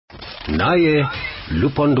Naye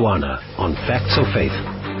Lupondwana on Facts of Faith.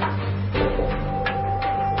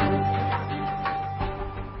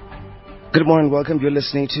 Good morning, welcome. You're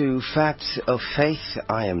listening to Facts of Faith.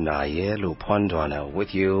 I am Naye Lupondwana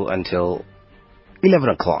with you until 11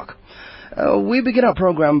 o'clock. We begin our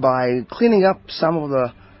program by cleaning up some of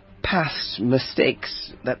the past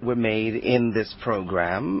mistakes that were made in this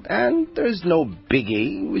program, and there's no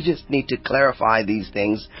biggie. We just need to clarify these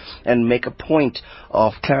things and make a point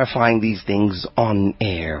of clarifying these things on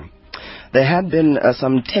air. There had been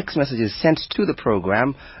some text messages sent to the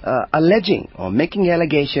program alleging or making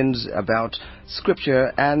allegations about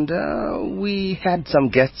Scripture, and we had some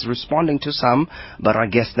guests responding to some, but our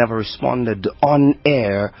guests never responded on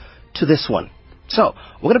air to this one. So,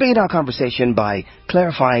 we're going to begin our conversation by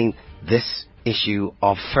clarifying this issue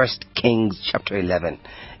of 1 Kings chapter 11.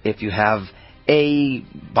 If you have a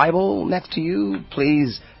Bible next to you,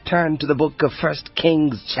 please turn to the book of 1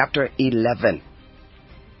 Kings chapter 11.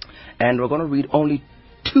 And we're going to read only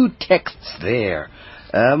two texts there.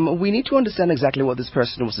 We need to understand exactly what this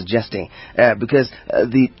person was suggesting, because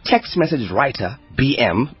the text message writer,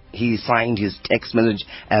 BM, he signed his text message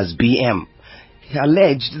as BM. He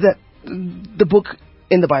alleged that the book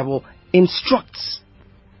in the Bible instructs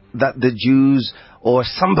that the Jews or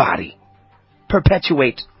somebody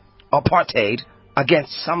perpetuate apartheid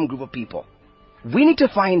against some group of people. We need to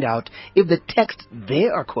find out if the text they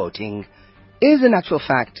are quoting is in actual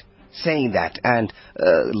fact saying that. And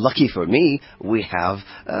lucky for me, we have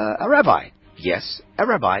a rabbi. Yes, a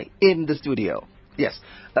rabbi in the studio. Yes.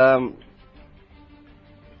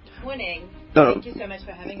 Morning. No, Thank you so much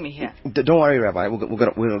for having me here. Don't worry, Rabbi.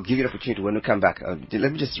 We'll give you the opportunity when we come back.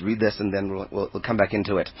 Let me just read this and then we'll come back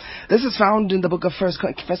into it. This is found in the book of 1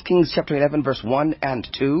 Kings chapter 11, verse 1 and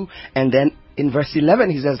 2. And then in verse 11,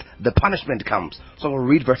 he says, the punishment comes. So we'll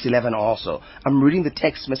read verse 11 also. I'm reading the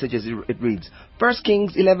text messages. It reads, 1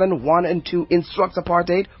 Kings 11, 1 and 2 instructs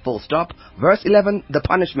apartheid, full stop. Verse 11, the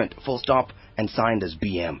punishment, full stop. And signed as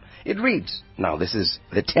BM. It reads, now this is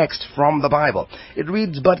the text from the Bible. It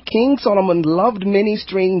reads, but King Solomon loved many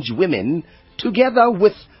strange women, together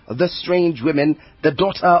with the strange women, the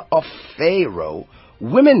daughter of Pharaoh,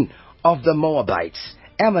 women of the Moabites,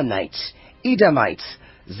 Ammonites, Edomites,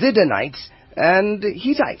 Zidonites, and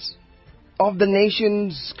Hittites, of the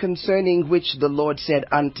nations concerning which the Lord said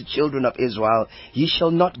unto children of Israel, ye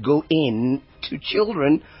shall not go in to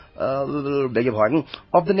children, beg your pardon,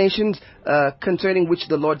 of the nations concerning which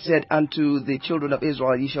the Lord said unto the children of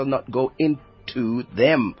Israel, ye shall not go into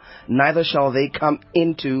them, neither shall they come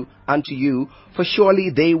unto you, for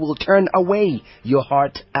surely they will turn away your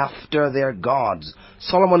heart after their gods.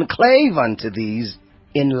 Solomon clave unto these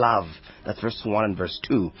in love. That's verse 1 and verse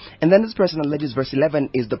 2. And then this person alleges verse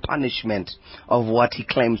 11 is the punishment of what he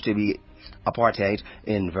claims to be apartheid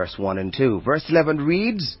in verse 1 and 2. Verse 11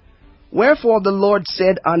 reads, wherefore the Lord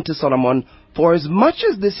said unto Solomon, for as much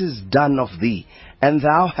as this is done of thee, and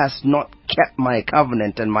thou hast not kept my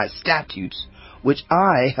covenant and my statutes, which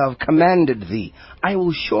I have commanded thee, I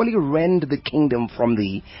will surely rend the kingdom from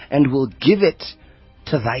thee, and will give it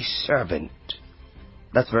to thy servant.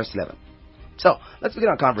 That's verse 11. So, let's begin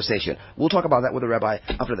our conversation. We'll talk about that with the rabbi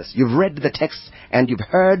after this. You've read the text and you've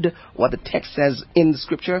heard what the text says in the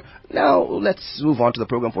scripture. Now, let's move on to the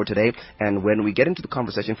program for today. And when we get into the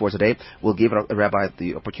conversation for today, we'll give the rabbi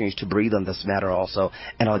the opportunity to breathe on this matter also,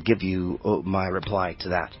 and I'll give you my reply to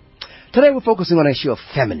that. Today, we're focusing on the issue of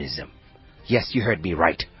feminism. Yes, you heard me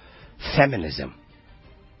right. Feminism.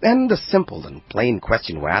 And the simple and plain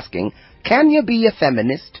question we're asking, can you be a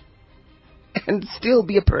feminist and still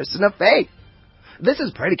be a person of faith? This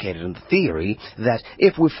is predicated on the theory that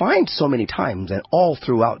if we find so many times and all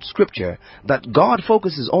throughout Scripture that God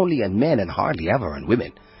focuses only on men and hardly ever on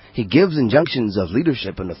women, He gives injunctions of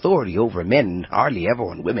leadership and authority over men and hardly ever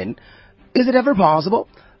on women, is it ever possible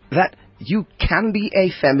that you can be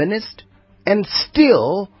a feminist and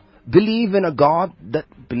still believe in a God that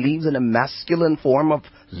believes in a masculine form of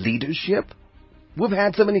leadership? We've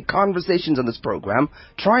had so many conversations on this program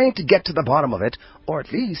trying to get to the bottom of it, or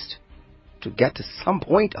at least to get to some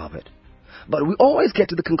point of it. But we always get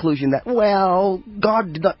to the conclusion that, well,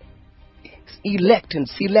 God did not elect and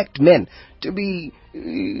select men to be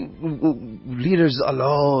leaders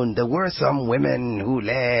alone. There were some women who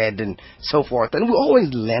led and so forth. And we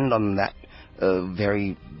always land on that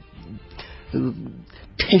very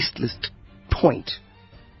tasteless point.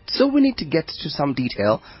 So we need to get to some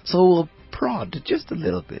detail. So we'll prod just a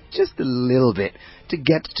little bit, to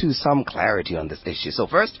get to some clarity on this issue. So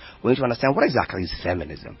first, we need to understand what exactly is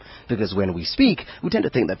feminism. Because when we speak, we tend to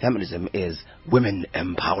think that feminism is women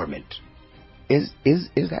empowerment. Is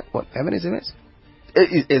that what feminism is?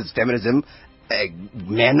 Is feminism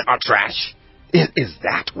men are trash? Is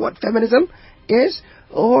that what feminism is?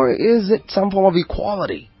 Or is it some form of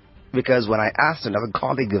equality? Because when I asked another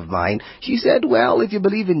colleague of mine, she said, well, if you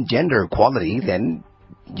believe in gender equality, then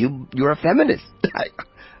you're a feminist.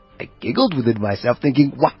 I giggled within myself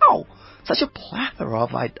thinking, wow, such a plethora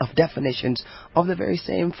of definitions of the very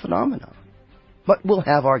same phenomenon. But we'll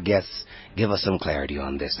have our guests give us some clarity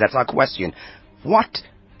on this. That's our question. What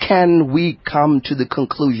can we come to the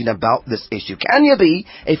conclusion about this issue? Can you be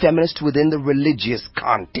a feminist within the religious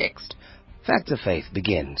context? Facts of Faith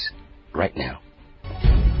begins right now.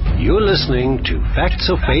 You're listening to Facts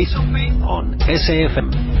of Faith on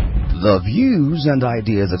SAfm. The views and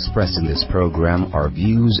ideas expressed in this program are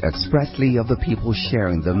views expressly of the people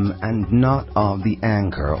sharing them and not of the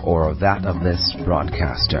anchor or that of this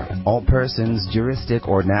broadcaster. All persons, juristic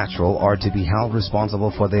or natural, are to be held responsible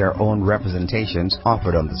for their own representations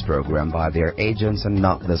offered on this program by their agents and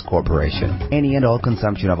not this corporation. Any and all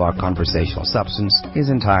consumption of our conversational substance is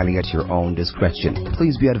entirely at your own discretion.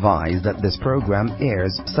 Please be advised that this program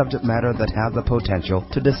airs subject matter that has the potential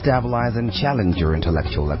to destabilize and challenge your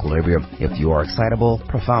intellectual equilibrium. If you are excitable,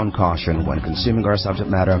 profound caution when consuming our subject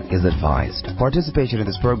matter is advised. Participation in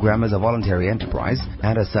this program is a voluntary enterprise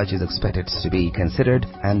and as such is expected to be considered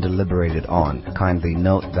and deliberated on. Kindly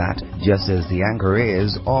note that, just as the anchor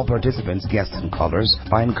is, all participants, guests and callers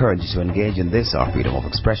are encouraged to engage in this our freedom of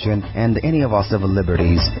expression and any of our civil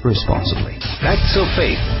liberties responsibly. Facts of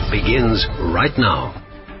Faith begins right now.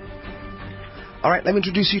 All right, let me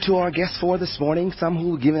introduce you to our guests for this morning. Some who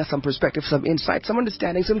will give us some perspective, some insight, some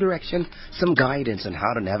understanding, some direction, some guidance on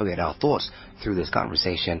how to navigate our thoughts through this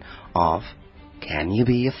conversation of, can you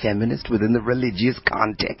be a feminist within the religious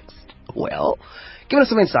context? Well, giving us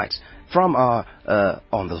some insights from our,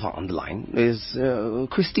 on the line is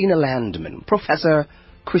Christina Landman, Professor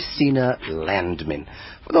Christina Landman.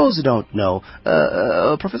 For those who don't know,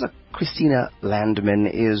 Professor Christina Landman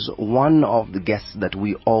is one of the guests that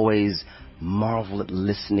we always marvel at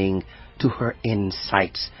listening to her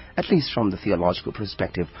insights, at least from the theological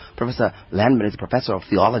perspective. Professor Landman is a professor of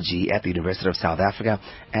theology at the University of South Africa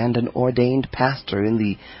and an ordained pastor in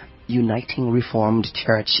the Uniting Reformed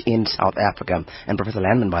Church in South Africa. And Professor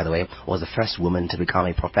Landman, by the way, was the first woman to become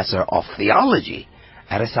a professor of theology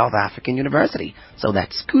at a South African university. So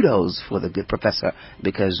that's kudos for the good professor,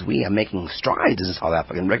 because we are making strides in South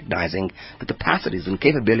Africa in recognizing the capacities and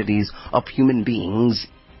capabilities of human beings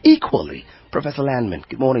equally. Professor Landman,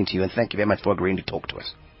 good morning to you, and thank you very much for agreeing to talk to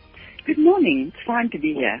us. Good morning. It's fine to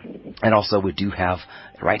be here. And also we do have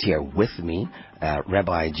right here with me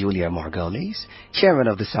Rabbi Julia Margolis, chairman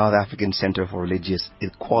of the South African Center for Religious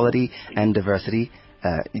Equality and Diversity.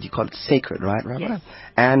 You call it sacred, right, Rabbi? Yes.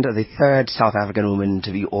 And the third South African woman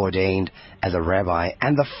to be ordained as a rabbi,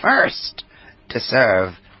 and the first to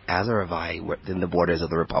serve as a rabbi within the borders of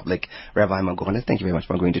the Republic. Rabbi Margolis, thank you very much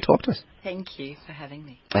for agreeing to talk to us. Thank you for having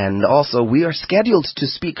me. And also, we are scheduled to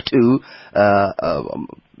speak to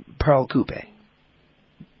Pearl Coupe.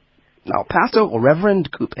 Now, Pastor or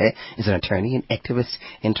Reverend Coupe is an attorney and activist,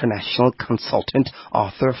 international consultant,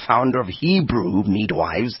 author, founder of Hebrew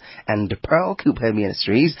Midwives and Pearl Coupe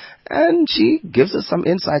Ministries, and she gives us some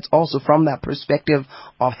insights also from that perspective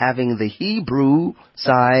of having the Hebrew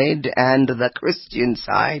side and the Christian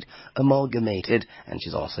side amalgamated, and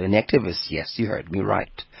she's also an activist. Yes, you heard me right.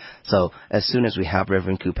 So, as soon as we have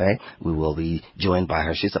Reverend Coupe, we will be joined by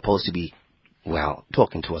her. She's supposed to be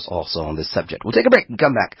talking to us also on this subject. We'll take a break and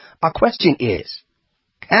come back. Our question is,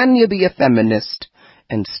 can you be a feminist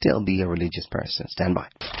and still be a religious person? Stand by.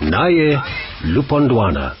 Naye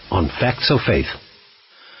Lupondwana on Facts of Faith.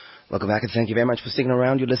 Welcome back, and thank you very much for sticking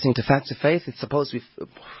around. You're listening to Facts of Faith. It's supposed to be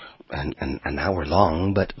an hour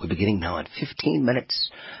long, but we're beginning now at 15 minutes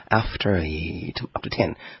after up to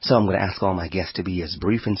 10. So I'm going to ask all my guests to be as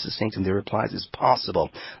brief and succinct in their replies as possible.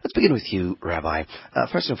 Let's begin with you, Rabbi.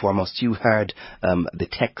 First and foremost, you heard the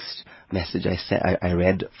text message I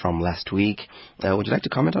read from last week. Would you like to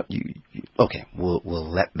comment on you? Okay, we'll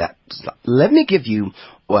let that slide. Let me give you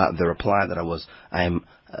the reply that I'm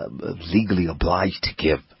legally obliged to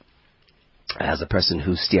give as a person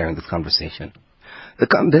who's steering this conversation. The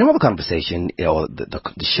name of the conversation, or the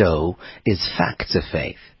show, is Facts of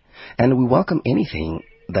Faith. And we welcome anything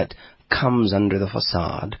that comes under the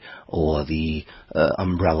facade or the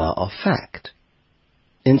umbrella of fact,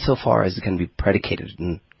 insofar as it can be predicated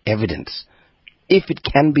in evidence. If it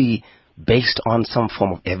can be based on some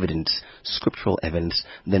form of evidence, scriptural evidence,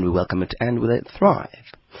 then we welcome it and will it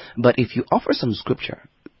thrive. But if you offer some scripture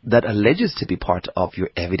that alleges to be part of your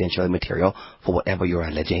evidential material for whatever you're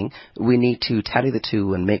alleging, we need to tally the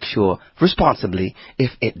two and make sure responsibly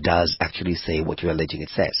if it does actually say what you're alleging it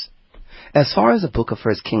says. As far as the book of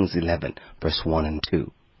 1 Kings 11, verse 1 and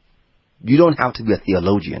 2, you don't have to be a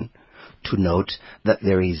theologian to note that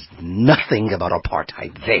there is nothing about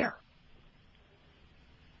apartheid there.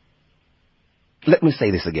 Let me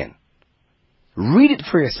say this again. Read it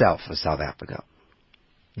for yourself for South Africa.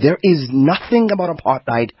 There is nothing about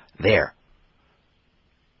apartheid there.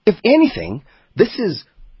 If anything, this is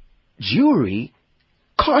Jewry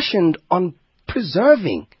cautioned on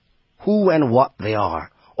preserving who and what they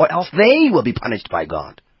are, or else they will be punished by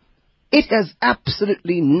God. It has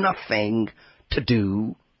absolutely nothing to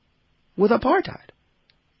do with apartheid.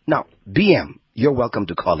 Now, BM, you're welcome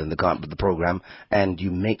to call in the program and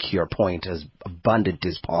you make your point as abundant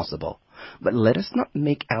as possible. But let us not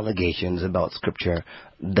make allegations about Scripture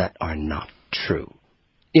that are not true.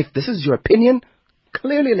 If this is your opinion,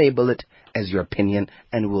 clearly label it as your opinion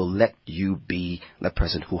and we'll let you be the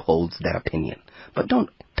person who holds that opinion. But don't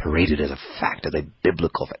parade it as a fact, as a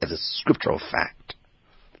biblical, as a scriptural fact.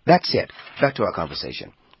 That's it. Back to our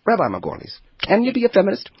conversation. Rabbi Margolis, can you be a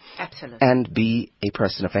feminist? Absolutely. And be a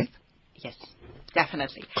person of faith? Yes,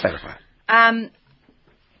 definitely. Clarify.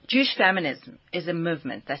 Jewish feminism is a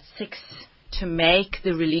movement that seeks to make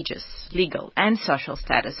the religious, legal, and social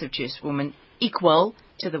status of Jewish women equal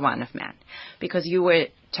to the one of man. Because you were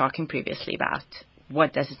talking previously about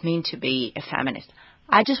what does it mean to be a feminist.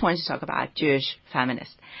 I just wanted to talk about Jewish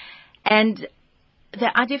feminists. And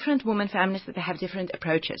there are different women feminists that have different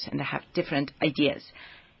approaches and they have different ideas.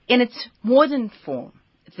 In its modern form,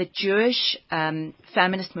 the Jewish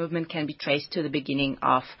feminist movement can be traced to the beginning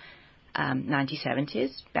of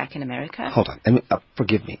 1970s back in America. Hold on.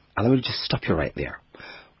 Forgive me. Let me just stop you right there.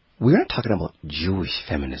 We're not talking about Jewish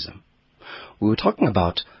feminism. We were talking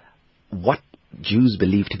about what Jews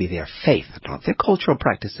believe to be their faith, not their cultural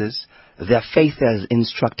practices, their faith as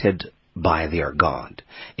instructed by their God.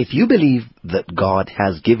 If you believe that God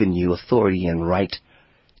has given you authority and right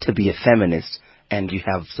to be a feminist and you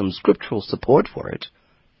have some scriptural support for it,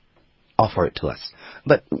 offer it to us.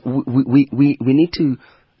 But we need to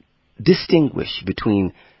distinguish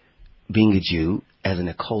between being a Jew as in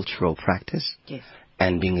a cultural practice, yes,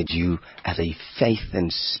 and being a Jew as a faith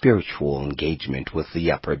and spiritual engagement with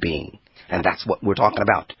the upper being. And that's what we're talking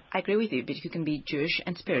about. I agree with you, but you can be Jewish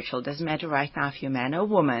and spiritual. It doesn't matter right now if you're a man or a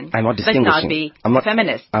woman. I'm not distinguishing. But not be a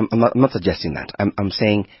feminist. I'm not suggesting that. I'm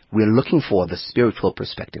saying we're looking for the spiritual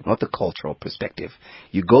perspective, not the cultural perspective.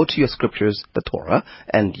 You go to your scriptures, the Torah,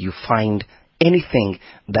 and you find anything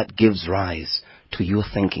that gives rise to your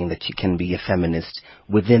thinking that you can be a feminist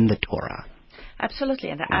within the Torah. Absolutely.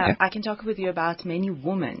 And Okay. I can talk with you about many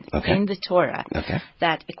women Okay. in the Torah Okay.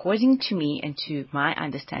 that, according to me and to my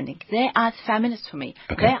understanding, they are feminists for me.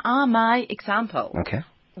 Okay. They are my example. Okay.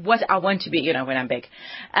 What I want to be, when I'm big.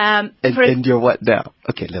 And you're what now?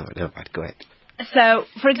 Okay, never mind. Go ahead. So,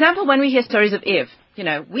 for example, when we hear stories of Eve,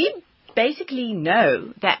 we basically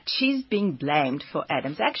know that she's being blamed for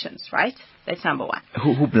Adam's actions, right? That's number one.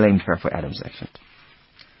 Who blamed her for Adam's actions?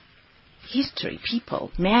 History, people,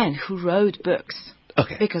 men who wrote books.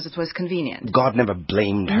 Okay. Because it was convenient. God never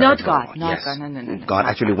blamed her. Not God. Yes. God. No. God Not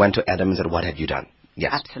actually God. went to Adam and said, "What have you done?"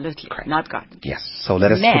 Yes. Absolutely. Correct. Not God. Yes. So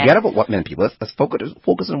let us Men. forget about what men people. Let's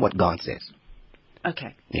focus on what God says.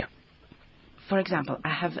 Okay. Yeah. For example,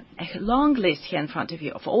 I have a long list here in front of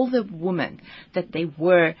you of all the women that they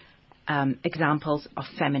were examples of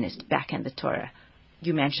feminists back in the Torah.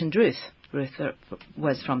 You mentioned Ruth. Ruth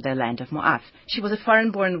was from the land of Moab. She was a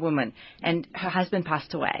foreign-born woman, and her husband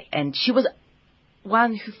passed away. And she was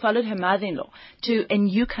one who followed her mother-in-law to a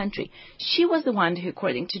new country. She was the one who,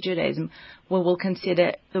 according to Judaism, we will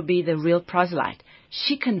consider to be the real proselyte.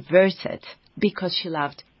 She converted because she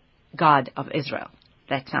loved God of Israel.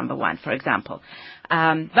 That's number one, for example.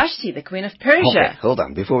 Vashti, the queen of Persia. Okay, hold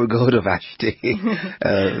on. Before we go to Vashti,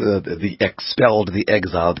 the expelled, the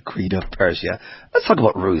exiled queen of Persia, let's talk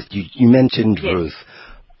about Ruth. You mentioned Yes. Ruth.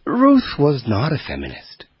 Ruth was not a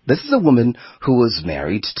feminist. This is a woman who was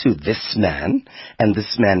married to this man, and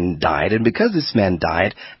this man died, and because this man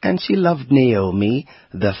died, and she loved Naomi,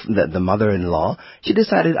 the mother-in-law, she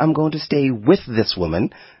decided, I'm going to stay with this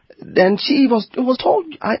woman. Then she was told,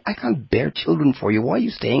 I can't bear children for you. Why are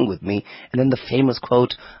you staying with me? And then the famous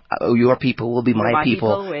quote, your people will be my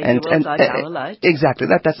people. Exactly.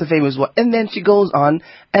 That's the famous one. And then she goes on,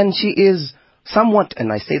 and she is somewhat,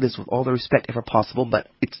 and I say this with all the respect ever possible, but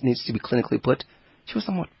it needs to be clinically put, she was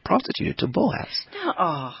somewhat prostituted to Boaz.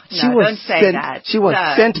 Don't say that. She was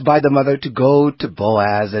sent by the mother to go to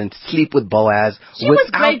Boaz and sleep with Boaz. She was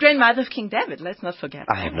great-grandmother of King David. Let's not forget.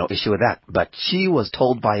 I have no issue with that. But she was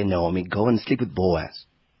told by Naomi, go and sleep with Boaz.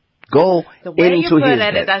 Go the way into you put his it,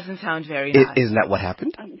 bed. it doesn't sound very nice. Isn't that what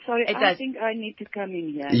happened? I'm sorry, I think I need to come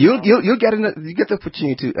in here. You get the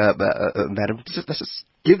opportunity to, madam. Let's just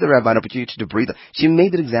give the rabbi an opportunity to breathe. She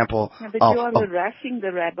made an example but you are harassing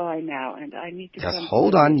the rabbi now, and I need to just come.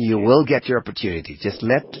 Hold on. You will get your opportunity. Just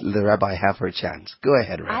let the rabbi have her chance. Go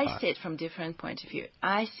ahead, rabbi. I see it from different point of view.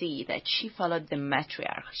 I see that she followed the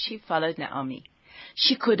matriarch. She followed Naomi.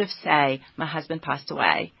 She could have said, my husband passed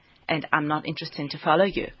away, and I'm not interested to follow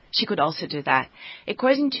you. She could also do that.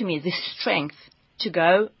 According to me, the strength to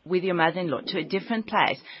go with your mother-in-law to a different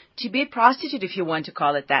place, to be a prostitute if you want to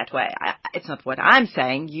call it that way. It's not what I'm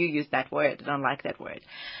saying. You use that word. I don't like that word.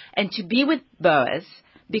 And to be with Boaz,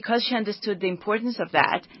 because she understood the importance of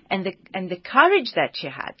that and the courage that she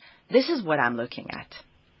had. This is what I'm looking at.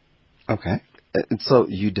 Okay. So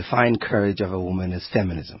you define courage of a woman as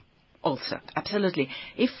feminism. Also, absolutely.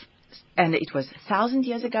 And it was 1,000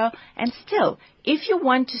 years ago, and still, if you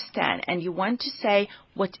want to stand and you want to say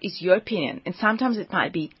what is your opinion, and sometimes it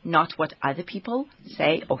might be not what other people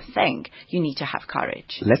say or think, you need to have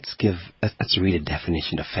courage. Let's read a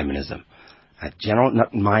definition of feminism.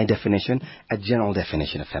 Not my definition, a general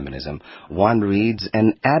definition of feminism. One reads,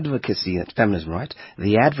 an advocacy, that's feminism, right?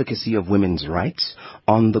 The advocacy of women's rights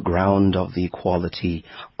on the ground of the equality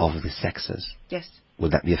of the sexes. Yes.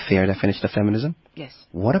 Would that be a fair definition of feminism? Yes.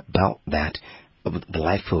 What about that? The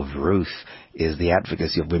life of Ruth is the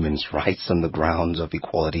advocacy of women's rights on the grounds of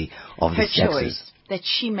equality of the sexes. Her choice, that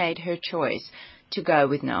she made her choice to go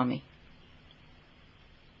with Naomi.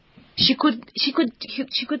 She could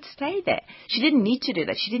stay there. She didn't need to do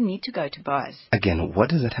that. She didn't need to go to Boaz. Again, what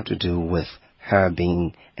does that have to do with her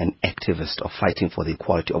being an activist or fighting for the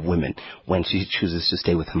equality of women when she chooses to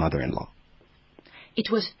stay with her mother-in-law? It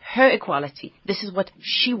was her equality. This is what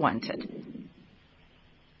she wanted.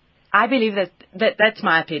 I believe that's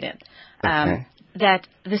my opinion. Okay. That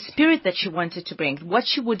the spirit that she wanted to bring, what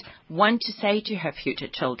she would want to say to her future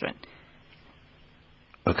children.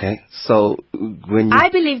 Okay, so I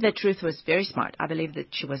believe that Ruth was very smart. I believe that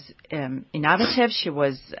she was innovative. She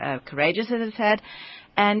was courageous, as I said.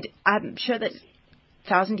 And I'm sure that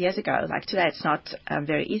 1,000 years ago, like today, it's not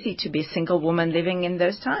very easy to be a single woman living in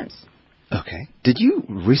those times. Okay. Did you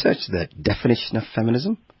research the definition of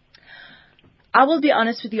feminism? I will be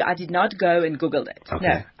honest with you, I did not go and Googled it. Okay.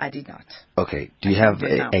 No, I did not. Okay. Do you have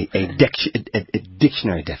a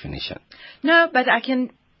dictionary definition? No, but I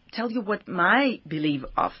can tell you what my belief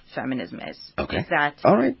of feminism is. Okay. Is that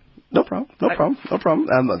all right. No problem.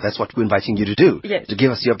 That's what we're inviting you to do. Yes. To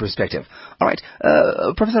give us your perspective. All right.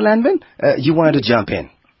 Professor Landman, you wanted to jump in.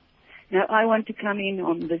 Now, I want to come in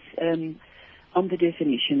on this, on the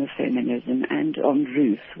definition of feminism and on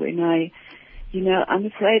Ruth. I'm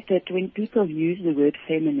afraid that when people use the word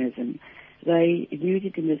feminism, they use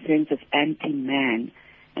it in the sense of anti-man,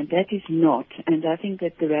 and that is not. And I think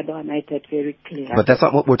that the rabbi made that very clear. But that's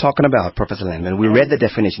not what we're talking about, Professor Landman. We read the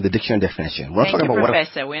definition, the dictionary definition. We're Thank talking you, about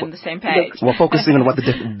Professor. We're on the same page. We're focusing on what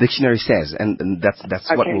the dictionary says, and that's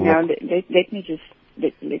okay, what we're... Now, let me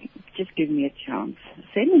just give me a chance.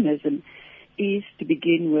 Feminism is, to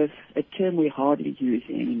begin with, a term we hardly use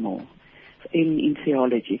anymore in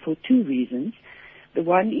theology for two reasons. The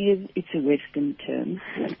one is it's a Western term,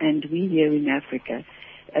 and we here in Africa,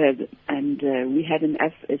 we had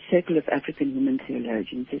a circle of African women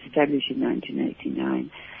theologians established in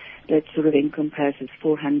 1989 that sort of encompasses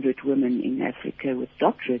 400 women in Africa with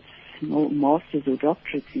doctorates, masters or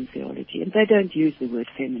doctorates in theology, and they don't use the word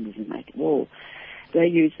feminism at all. They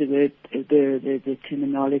use the word, the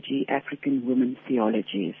terminology African women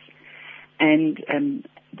theologies. And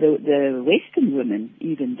the Western women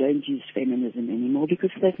even don't use feminism anymore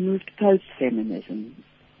because they've moved post-feminism.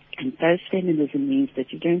 And post-feminism means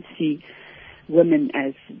that you don't see women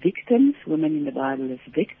as victims, women in the Bible as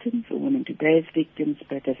victims, or women today as victims,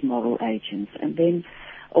 but as moral agents. And then,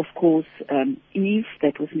 of course, Eve,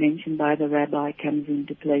 that was mentioned by the rabbi, comes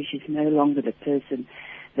into play. She's no longer the person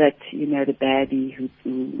that, the baddie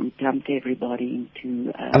who dumped everybody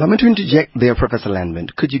into... Allow me to interject there, Professor Landman.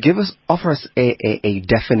 Could you offer us a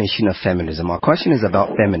definition of feminism? Our question is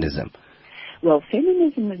about feminism. Well,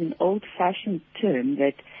 feminism is an old-fashioned term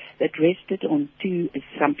that rested on two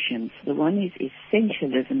assumptions. The one is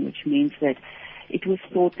essentialism, which means that it was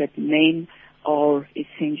thought that men are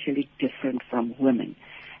essentially different from women.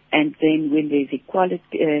 And then when there's equality,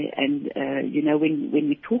 when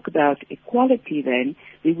we talk about equality, then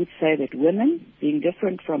we would say that women, being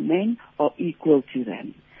different from men, are equal to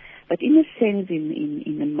them. But in a sense,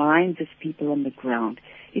 in the minds of people on the ground,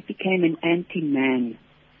 it became an anti-man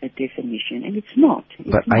definition, and it's not.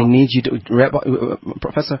 I need you to,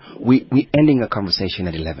 Professor, we're ending a conversation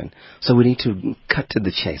at 11, so we need to cut to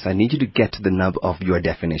the chase. I need you to get to the nub of your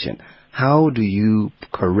definition. How do you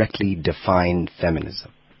correctly define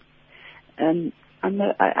feminism? I'm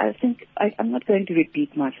not going to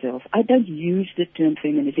repeat myself. I don't use the term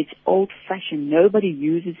feminist. It's old-fashioned. Nobody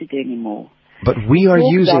uses it anymore. But we are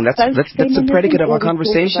using, that's the predicate of our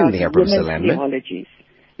conversation there, Professor Landman.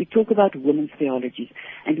 We talk about women's theologies.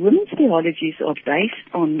 And women's theologies are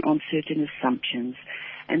based on certain assumptions.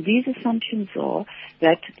 And these assumptions are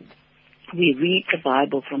that we read the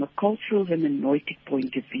Bible from a cultural hermeneutic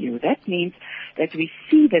point of view. That means that we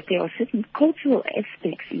see that there are certain cultural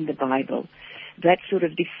aspects in the Bible that sort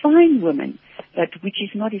of define women, but which is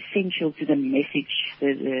not essential to the message,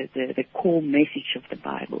 the core message of the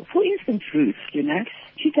Bible. For instance, Ruth,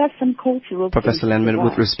 she does some cultural... Professor Landman,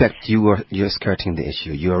 with respect, you're skirting the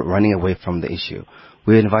issue. You're running away from the issue.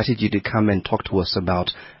 We invited you to come and talk to us about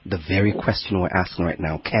the very question we're asking right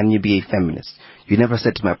now. Can you be a feminist? You never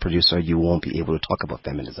said to my producer you won't be able to talk about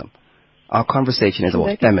feminism. Our conversation is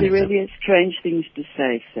about feminism. That's really strange things to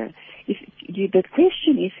say, sir. The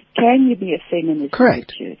question is, can you be a feminist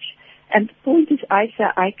Correct. in the church? And the point is, I say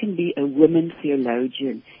I can be a woman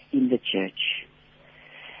theologian in the church.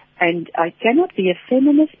 And I cannot be a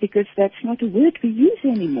feminist because that's not a word we use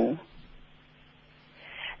anymore.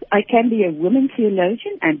 I can be a woman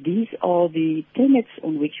theologian, and these are the tenets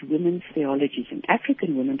on which women's theologies and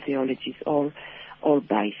African women's theologies are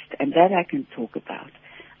based, and that I can talk about.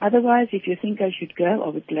 Otherwise, if you think I should go, I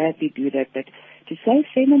would gladly do that. But to say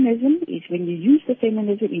feminism is, when you use the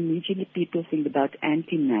feminism, immediately people think about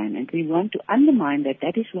anti-man, and we want to undermine that.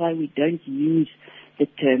 That is why we don't use the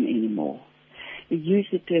term anymore. We use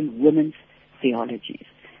the term women's theologies.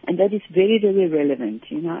 And that is very, very relevant,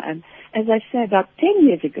 And as I say, about 10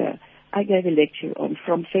 years ago, I gave a lecture on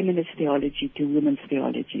from feminist theology to women's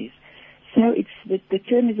theologies. So the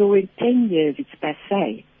term is already 10 years. It's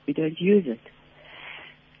passé. We don't use it.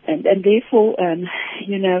 And therefore,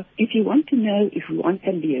 if you want to know if one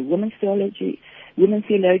can be a women's theologian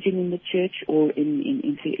in the church or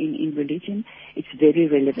in religion, it's very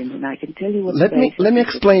relevant, and I can tell you what. Let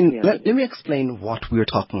me explain what we're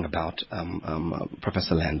talking about,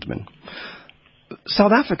 Professor Landman.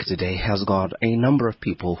 South Africa today has got a number of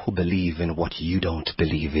people who believe in what you don't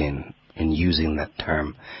believe in using that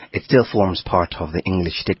term. It still forms part of the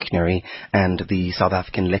English dictionary and the South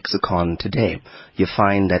African lexicon today. You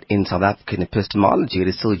find that in South African epistemology it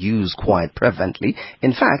is still used quite prevalently.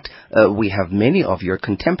 In fact, we have many of your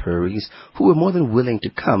contemporaries who were more than willing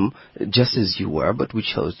to come, just as you were, but we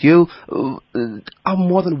chose you, are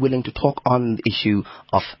more than willing to talk on the issue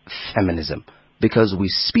of feminism, because we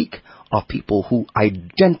speak of people who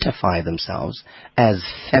identify themselves as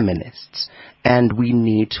feminists. And we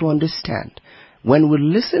need to understand, when we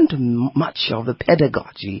listen to much of the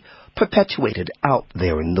pedagogy perpetuated out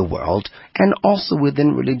there in the world and also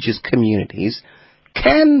within religious communities,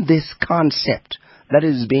 can this concept that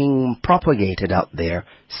is being propagated out there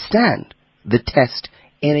stand the test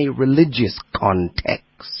in a religious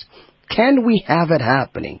context? Can we have it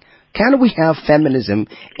happening? Can we have feminism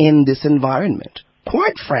in this environment?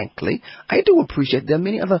 Quite frankly, I do appreciate there are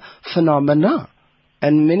many other phenomena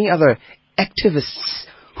and many other activists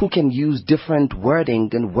who can use different wording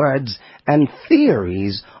and words and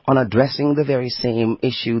theories on addressing the very same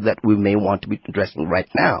issue that we may want to be addressing right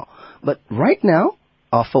now. But right now,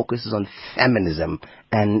 our focus is on feminism,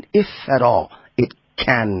 and if at all, it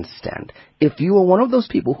can stand. If you are one of those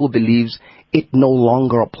people who believes it no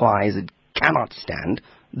longer applies, it cannot stand,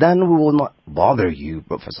 then we will not bother you,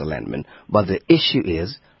 Professor Landman. But the issue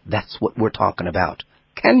is, that's what we're talking about.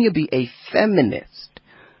 Can you be a feminist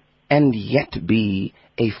and yet be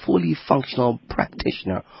a fully functional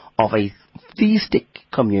practitioner of a theistic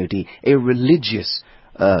community, a religious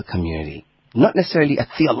community? Not necessarily a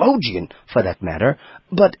theologian, for that matter,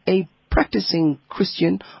 but a practicing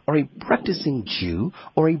Christian or a practicing Jew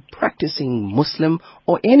or a practicing Muslim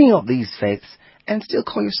or any of these faiths, and still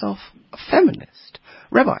call yourself a feminist.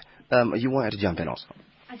 Rabbi, you wanted to jump in also.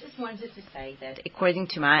 I just wanted to say that, according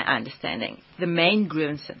to my understanding, the main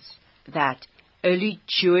grievances that early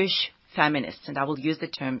Jewish feminists, and I will use the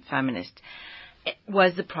term feminist,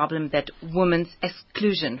 was the problem that women's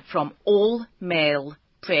exclusion from all male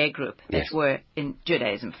prayer group that were in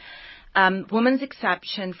Judaism. Woman's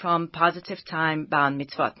exception from positive time-bound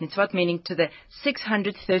mitzvot. Mitzvot meaning to the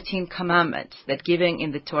 613 commandments that given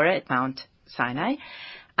in the Torah at Mount Sinai,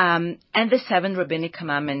 and the 7 rabbinic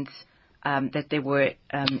commandments that they were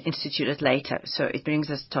instituted later. So it brings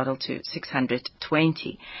us total to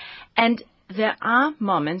 620. And there are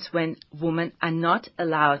moments when women are not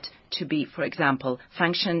allowed to be, for example,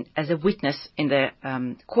 function as a witness in the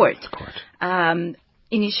court.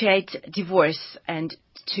 Initiate divorce and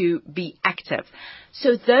to be active.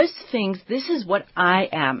 So those things, this is what I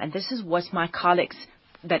am, and this is what my colleagues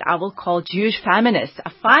that I will call Jewish feminists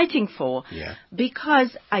are fighting for,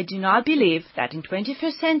 because I do not believe that in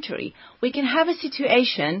 21st century we can have a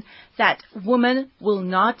situation that women will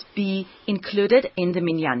not be included in the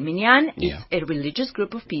minyan. Minyan is a religious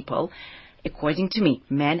group of people, according to me,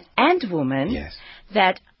 men and women,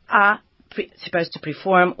 that are supposed to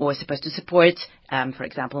perform or supposed to support, for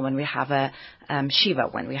example, when we have a Shiva,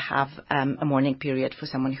 when we have a mourning period for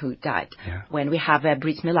someone who died, when we have a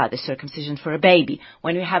Brit Milah, the circumcision for a baby,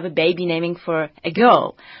 when we have a baby naming for a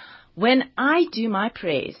girl. When I do my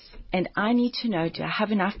prayers and I need to know, do I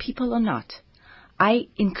have enough people or not, I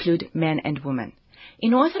include men and women.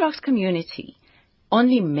 In Orthodox community,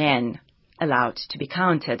 only men allowed to be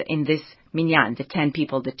counted in this minyan, the 10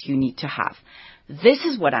 people that you need to have. This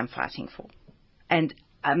is what I'm fighting for. And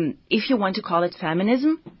if you want to call it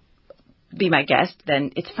feminism, be my guest,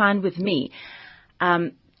 then it's fine with me.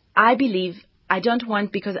 I believe, I don't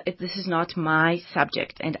want, because this is not my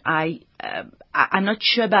subject, and I'm not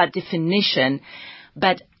sure about definition,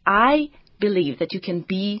 but I believe that you can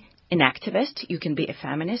be an activist, you can be a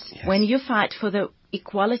feminist, when you fight for the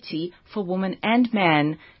equality for women and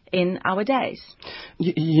men in our days.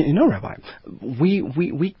 You know, Rabbi,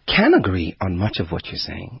 we can agree on much of what you're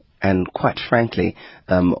saying. And quite frankly,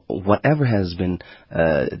 whatever has been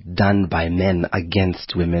done by men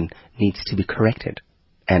against women needs to be corrected.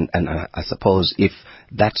 And I suppose if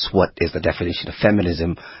that's what is the definition of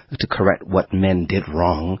feminism, to correct what men did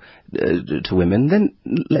wrong to women, then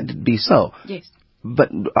let it be so. Yes. But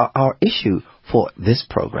our issue for this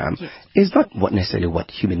program is not necessarily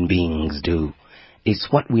what human beings do. It's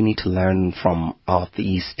what we need to learn from our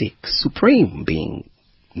theistic supreme being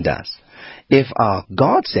does. If our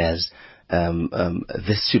God says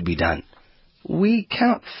this should be done, we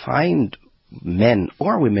can't find men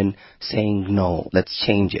or women saying, no, let's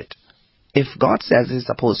change it. If God says it's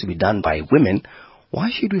supposed to be done by women,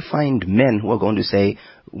 why should we find men who are going to say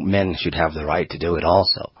men should have the right to do it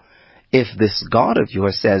also? If this God of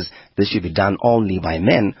yours says this should be done only by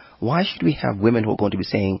men, why should we have women who are going to be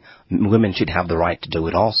saying women should have the right to do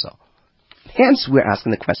it also? Hence, we're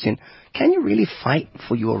asking the question, can you really fight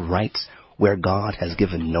for your rights where God has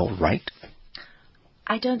given no right?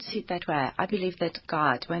 I don't see it that way. I believe that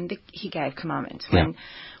God, when He gave commandments,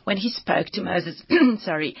 when He spoke to Moses,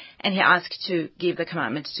 and He asked to give the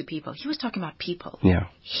commandments to people, He was talking about people.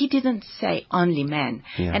 He didn't say only men.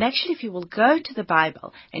 And actually, if you will go to the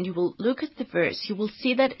Bible and you will look at the verse, you will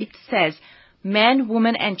see that it says men,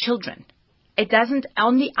 women, and children. It doesn't,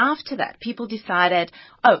 only after that, people decided,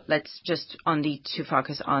 let's just only to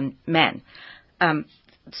focus on men.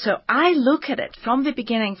 So I look at it from the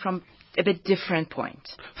beginning from a bit different point.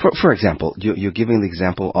 For example, you're giving the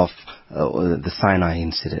example of the Sinai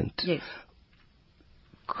incident. Yes.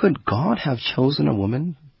 Could God have chosen a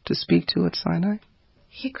woman to speak to at Sinai?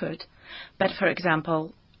 He could. But for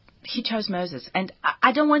example, He chose Moses. And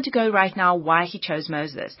I don't want to go right now why He chose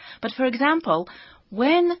Moses. But for example,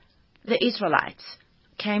 when the Israelites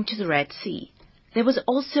came to the Red Sea, there was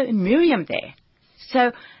also Miriam there.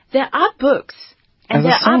 So there are books, and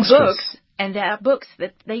there are books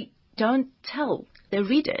that they don't tell the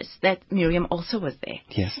readers that Miriam also was there.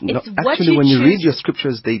 Yes. No, actually, when you read your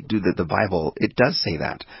scriptures, they do the Bible, it does say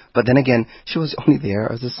that. But then again, she was only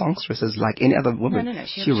there as a songstress, as like any other woman. No.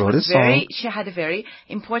 She wrote a song. She had a very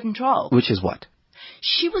important role. Which is what?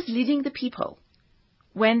 She was leading the people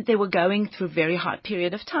when they were going through a very hard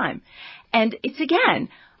period of time. And it's again,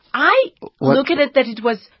 I look at it that it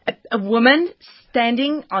was a woman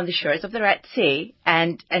standing on the shores of the Red Sea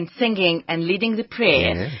and singing and leading the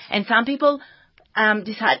prayer. Yes. And some people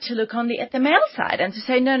decide to look only at the male side and to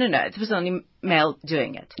say, no, it was only male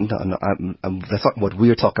doing it. No, that's not what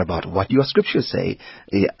we're talking about. What your scriptures say,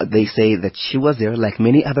 they say that she was there like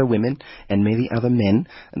many other women and many other men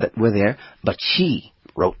that were there, but she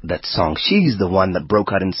wrote that song. She's the one that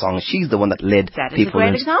broke out in song. She's the one that led people. That is a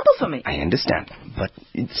great example for me. I understand. But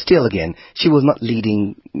still, again, she was not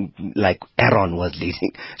leading like Aaron was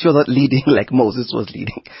leading. She was not leading like Moses was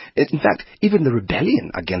leading. In fact, even the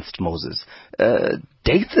rebellion against Moses,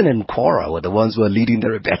 Dathan and Korah were the ones who were leading the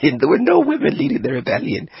rebellion. There were no women leading the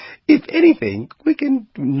rebellion. If anything,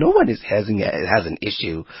 no one has an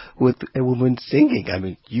issue with a woman singing. I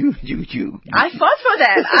mean, you. I fought for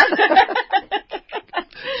that.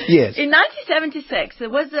 Yes. In 1976, there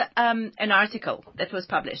was an article that was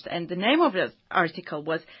published, and the name of the article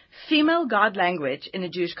was Female God Language in a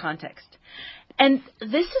Jewish Context. And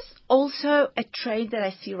this is also a trait that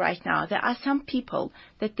I see right now. There are some people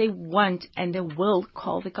that they want and they will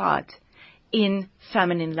call the God in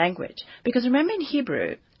feminine language. Because remember, in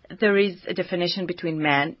Hebrew, there is a definition between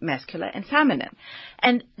man, masculine, and feminine.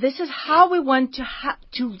 And this is how we want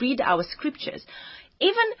to read our scriptures.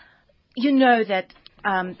 Even, you know that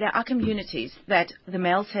there are communities that the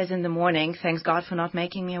male says in the morning, thanks God for not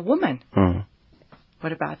making me a woman. Mm.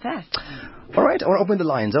 What about that? All right, I want to open the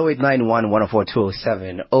lines.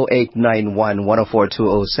 0891-104-207,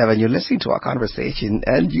 0891-104-207. You're listening to our conversation,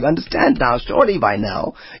 and you understand now, surely by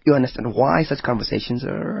now, you understand why such conversations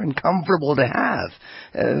are uncomfortable to have.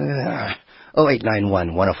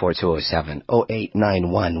 0891-104-207,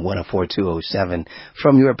 0891-104-207.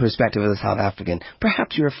 From your perspective as a South African,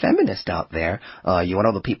 perhaps you're a feminist out there. You're one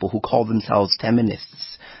of the people who call themselves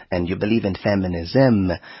feminists, and you believe in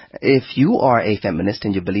feminism. If you are a feminist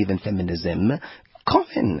and you believe in feminism, call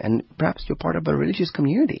in, and perhaps you're part of a religious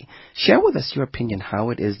community. Share with us your opinion,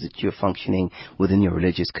 how it is that you're functioning within your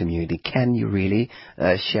religious community. Can you really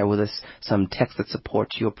share with us some text that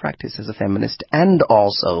supports your practice as a feminist and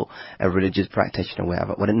also a religious practitioner,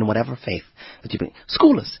 in whatever faith that you believe?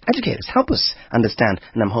 School us, educate us, help us understand.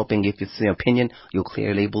 And I'm hoping if it's your opinion, you'll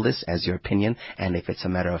clearly label this as your opinion. And if it's a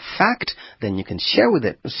matter of fact, then you can share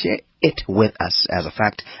it with us as a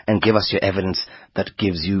fact and give us your evidence that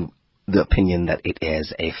gives you the opinion that it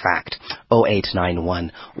is a fact.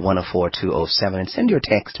 0891-104-207, and send your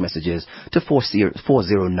text messages to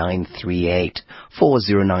 40938.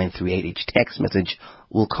 40938. Each text message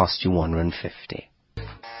will cost you $150.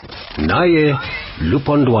 Naye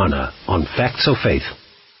Lupondwana on Facts of Faith.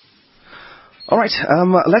 All right,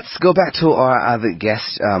 let's go back to our other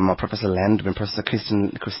guest, Professor Landman, Professor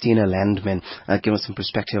Christina Landman, give us some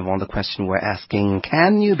perspective on the question we're asking.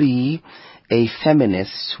 Can you be a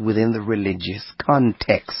feminist within the religious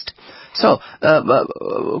context? So,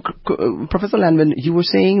 Professor Landman, you were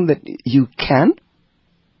saying that you can?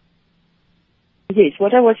 Yes,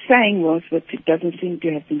 what I was saying was, what doesn't seem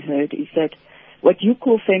to have been heard, is that what you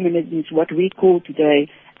call feminism is what we call today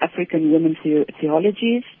African women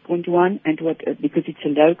theologies, point one, and because it's a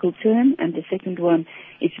local term, and the second one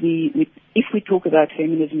is if we talk about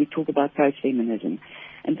feminism, we talk about post-feminism.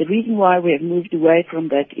 And the reason why we have moved away from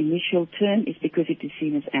that initial term is because it is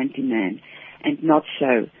seen as anti-man, and not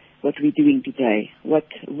so what we're doing today. What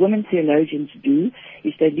women theologians do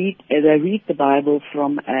is they read the Bible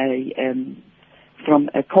from a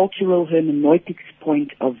cultural hermeneutics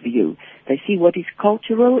point of view. They see what is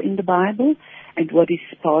cultural in the Bible and what is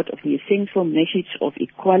part of the essential message of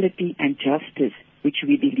equality and justice, which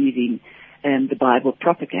we believe in, the Bible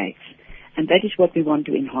propagates. And that is what we want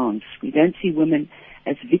to enhance. We don't see women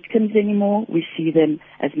as victims anymore. We see them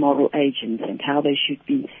as moral agents, and how they should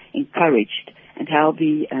be encouraged, and how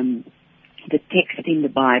the text in the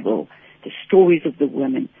Bible, the stories of the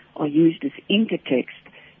women, are used as intertext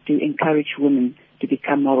to encourage women to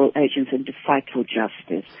become moral agents and to fight for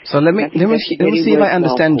justice. So let me see if I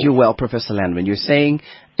understand you well, Professor Landman. You're saying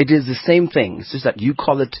it is the same thing. It's just that you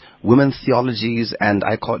call it women's theologies and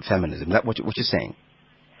I call it feminism. Is that what you're saying?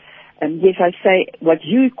 Yes, I say what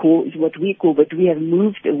you call is what we call, but we have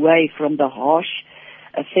moved away from the harsh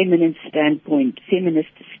feminist standpoint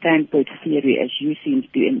theory, as you seem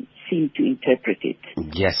to interpret it.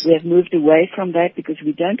 Yes. We have moved away from that because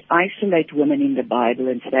we don't isolate women in the Bible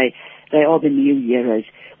and say they are the new heroes.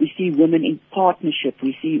 We see women in partnership.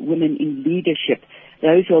 We see women in leadership.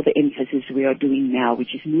 Those are the emphasis we are doing now,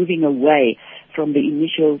 which is moving away from the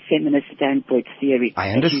initial feminist standpoint theory. I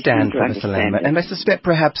understand, Professor Landman. And I suspect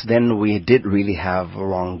perhaps then we did really have a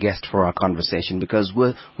wrong guest for our conversation, because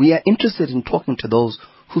we are interested in talking to those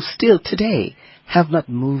who still today have not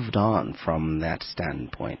moved on from that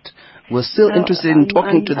standpoint. We're still interested in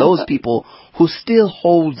talking to those people who still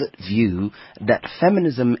hold that view that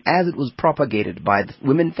feminism, as it was propagated by the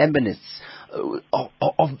women feminists,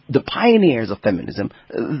 of the pioneers of feminism,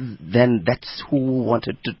 then that's who we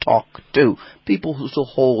wanted to talk to. People who still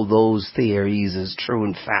hold those theories as true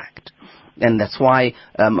in fact. and that's why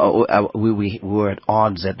we were at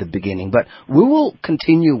odds at the beginning. But we will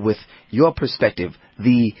continue with your perspective,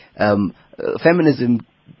 the feminism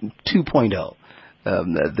 2.0.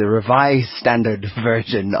 The revised standard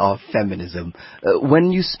version of feminism.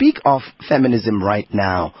 When you speak of feminism right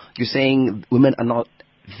now, you're saying women are not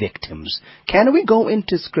victims. Can we go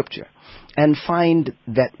into scripture and find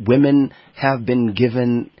that women have been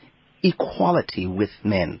given equality with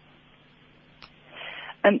men?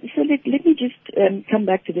 So let me just come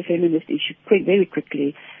back to the feminist issue very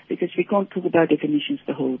quickly, because we can't talk about definitions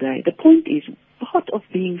the whole day. The point is, part of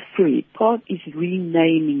being free, part is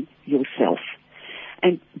renaming yourself.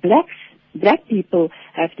 And black people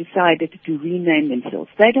have decided to rename themselves.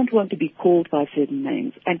 They don't want to be called by certain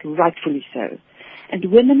names, and rightfully so.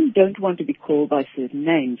 And women don't want to be called by certain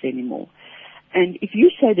names anymore. And if you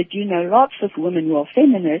say that you know lots of women who are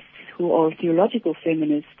feminists, who are theological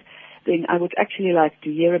feminists, then I would actually like to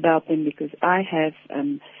hear about them, because I have,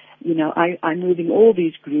 I'm moving all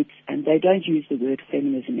these groups and they don't use the word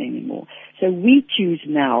feminism anymore. So we choose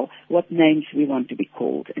now what names we want to be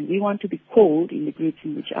called. And we want to be called, in the groups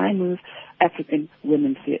in which I move, African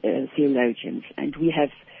women theologians. And we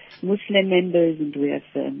have Muslim members, and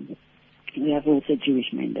we have also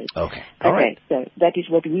Jewish members. Okay. All right. So that is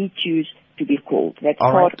what we choose to be called. That's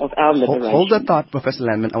all part right. of our liberation. Hold that thought, Professor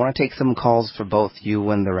Landman. I want to take some calls for both you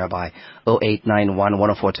and the Rabbi.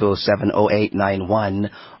 0891-104-207,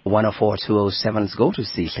 0891-104-207. Let's go to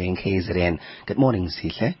Sihle in KZN. Good morning,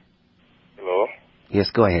 Sihle. Hello. Yes,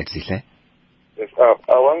 go ahead, Sihle. Yes, I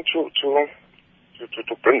want to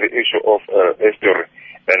bring the issue of Esther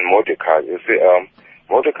and Mordecai. You see,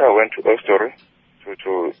 Mordecai went to Esther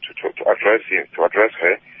to address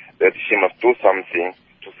her that she must do something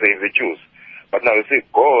to save the Jews. But now you see,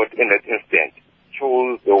 God in that instant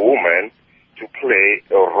chose a woman to play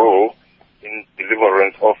a role in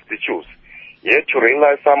deliverance of the Jews. Yet to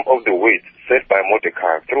realize some of the weight set by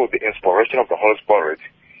Mordecai through the inspiration of the Holy Spirit,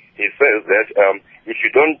 he says that if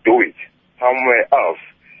you don't do it somewhere else,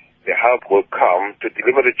 the help will come to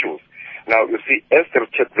deliver the Jews. Now you see, Esther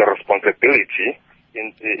took the responsibility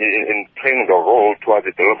in playing the role towards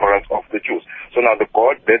the deliverance of the Jews. So now the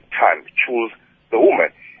God that time chose the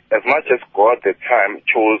woman, as much as God that time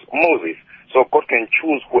chose Moses. So God can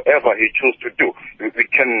choose whoever he chose to do. We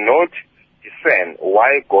cannot discern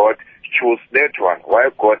why God chose that one,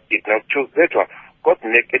 why God did not choose that one. God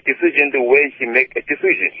make a decision the way he make a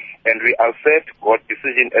decision, and we accept God's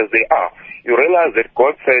decision as they are. You realize that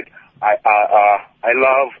God said, I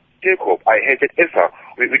love Jacob, I hated Esau.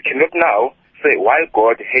 We cannot now say why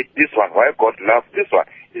God hate this one, why God loves this one.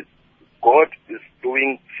 God is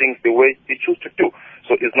doing things the way he chooses to do.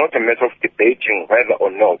 So it's not a matter of debating whether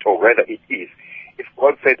or not, or whether it is. If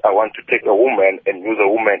God said, I want to take a woman and use a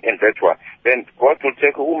woman in that one, then God will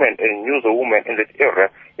take a woman and use a woman in that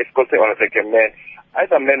area. If God said, I want to take a man,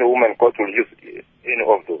 either man or woman, God will use any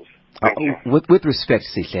of those. With respect,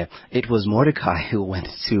 Sihle, it was Mordecai who went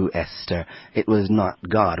to Esther. It was not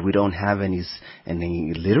God. We don't have any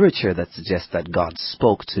literature that suggests that God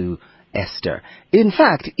spoke to Esther. In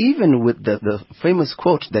fact, even with the famous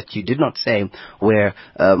quote that you did not say, where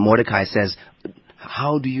Mordecai says,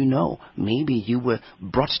 how do you know? Maybe you were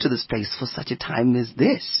brought to this place for such a time as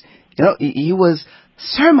this. You know, he was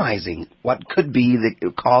surmising what could be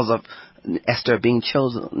the cause of Esther being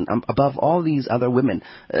chosen above all these other women.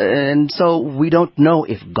 And so we don't know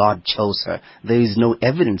if God chose her. There is no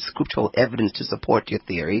evidence, scriptural evidence to support your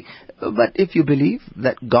theory. But if you believe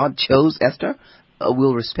that God chose Esther,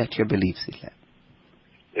 we'll respect your beliefs, Sihle.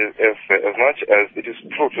 As much as it is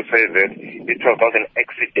true to say that it was not an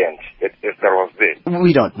accident that Esther was there.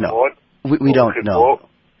 We don't know. We don't know.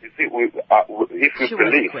 You see, if we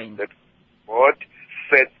believe that God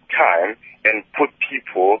set time and put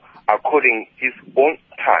people according his own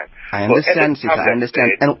time. I understand, Sihle, I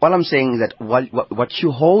understand. And what I'm saying is that what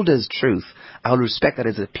you hold as truth, I'll respect that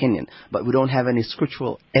as an opinion, but we don't have any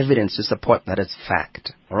scriptural evidence to support that as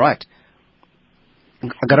fact. All right?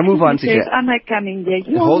 I gotta move on, Sihle. I'm not coming there.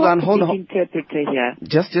 Hold on. Interpreter here.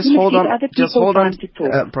 Just hold on.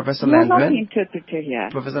 Professor Landman. You are not the interpreter here.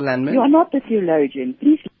 Professor Landman. You are not the theologian.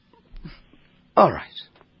 Please. All right,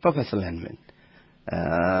 Professor Landman.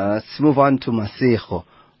 Let's move on to Masejo.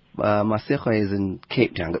 Masejo is in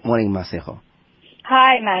Cape Town. Good morning, Masejo.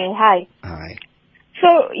 Hi, Naye. Hi. Hi. So,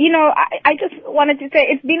 I just wanted to say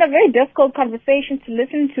it's been a very difficult conversation to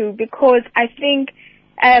listen to, because I think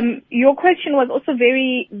your question was also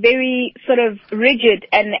very, very sort of rigid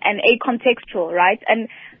and acontextual, right? And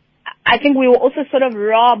I think we were also sort of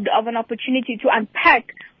robbed of an opportunity to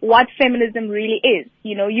unpack what feminism really is.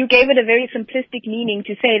 You know, you gave it a very simplistic meaning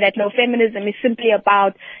to say that, no, feminism is simply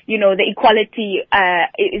about, you know, the equality,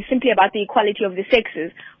 is simply about the equality of the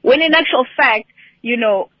sexes. When in actual fact, you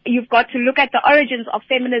know, you've got to look at the origins of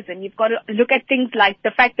feminism. You've got to look at things like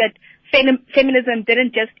the fact that feminism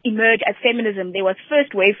didn't just emerge as feminism. There was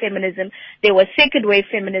first wave feminism, there was second wave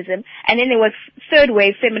feminism, and then there was third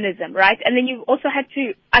wave feminism, right? And then you also had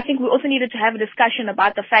to, I think we also needed to have a discussion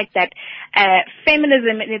about the fact that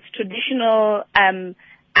feminism in its traditional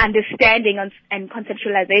understanding and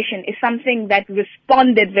conceptualization is something that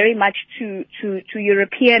responded very much to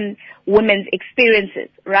European women's experiences,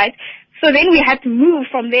 right? So then we had to move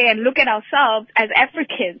from there and look at ourselves as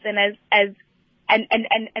Africans and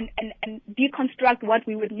and deconstruct what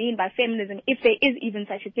we would mean by feminism, if there is even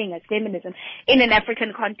such a thing as feminism in an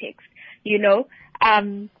African context, you know,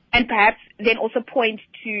 and perhaps then also point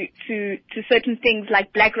to certain things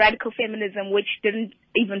like black radical feminism, which didn't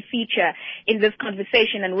even feature in this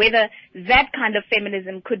conversation, and whether that kind of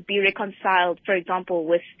feminism could be reconciled, for example,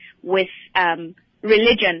 with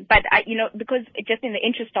religion. But you know, because just in the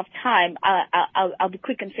interest of time, I'll be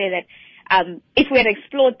quick and say that if we had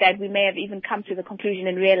explored that, we may have even come to the conclusion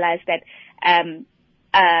and realized that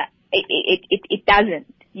it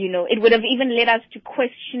doesn't. You know, it would have even led us to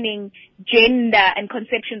questioning gender and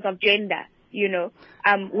conceptions of gender. You know,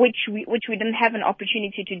 which we didn't have an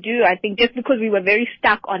opportunity to do. I think just because we were very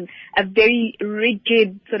stuck on a very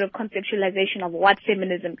rigid sort of conceptualization of what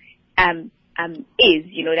feminism is.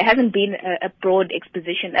 You know, there hasn't been a broad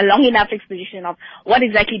exposition, a long enough exposition of what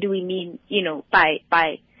exactly do we mean, you know, by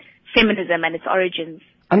feminism and its origins.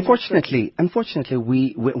 Unfortunately,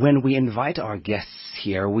 when we invite our guests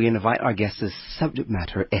here, we invite our guests as subject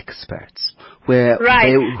matter experts, where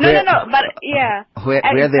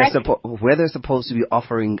they're supposed to be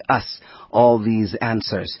offering us all these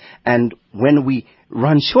answers, and when we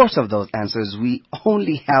run short of those answers, we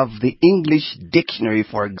only have the English dictionary,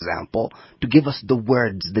 for example, to give us the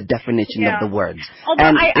words, the definition of the words. Although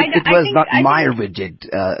and it was not my rigid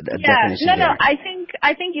definition. No, I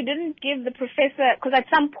think you didn't give the professor, because at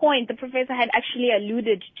some point the professor had actually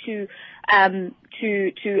alluded to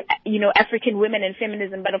you know, African women and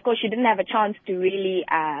feminism, but of course she didn't have a chance to really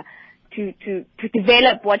to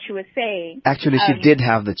develop what she was saying. Actually, she did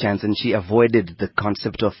have the chance, and she avoided the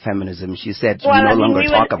concept of feminism. She said she no longer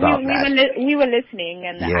talk about that. We were listening,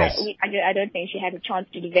 and yes. I don't think she had a chance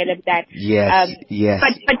to develop that. Yes, yes.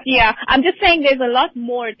 But yeah, I'm just saying there's a lot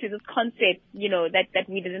more to this concept, you know, that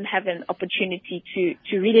we didn't have an opportunity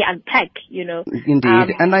to really unpack, you know.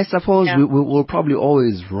 Indeed, and I suppose we'll probably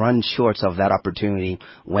always run short of that opportunity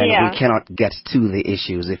when we cannot get to the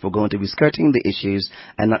issues. If we're going to be skirting the issues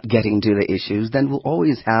and not getting to the issues, then we'll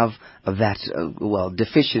always have that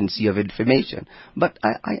deficiency of information. But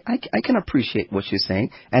I can appreciate what you're saying,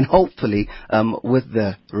 and hopefully with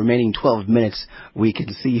the remaining 12 minutes we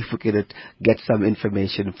can see if we can get some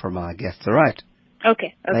information from our guests. All right?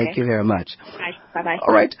 Okay. Thank you very much. Bye-bye.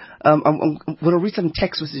 All right. I'm going to read some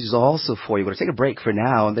text messages also for you. We're going to take a break for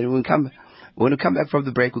now, and then when we come back from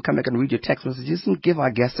the break, we'll come back and read your text messages and give our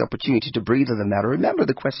guests the opportunity to breathe on the matter. Remember,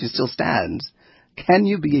 the question still stands. Can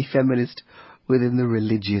you be a feminist within the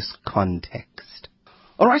religious context?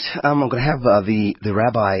 All right, I'm going to have the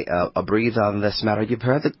rabbi breathe on this matter. You've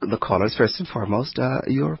heard the callers. First and foremost,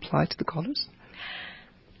 your reply to the callers?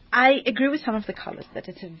 I agree with some of the callers that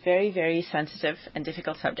it's a very, very sensitive and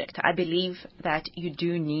difficult subject. I believe that you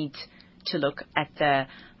do need to look at the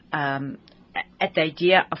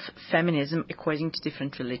idea of feminism according to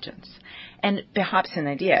different religions. And perhaps an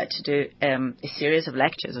idea to do a series of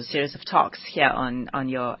lectures or series of talks here on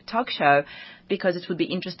your talk show, because it would be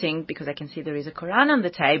interesting, because I can see there is a Quran on the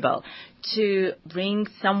table, to bring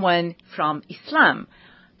someone from Islam,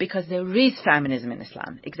 because there is feminism in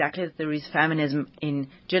Islam, exactly as there is feminism in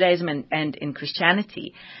Judaism and in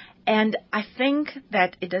Christianity. And I think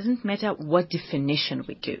that it doesn't matter what definition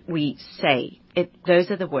we say. Those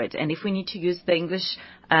are the words. And if we need to use the English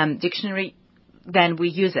dictionary, then we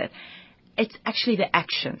use it. It's actually the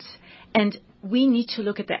actions. And we need to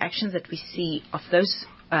look at the actions that we see of those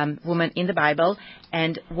women in the Bible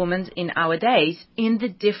and women in our days in the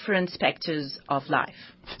different specters of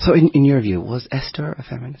life. So in your view, was Esther a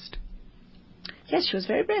feminist? Yes, she was a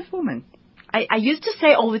very brave woman. I used to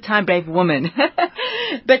say all the time, brave woman.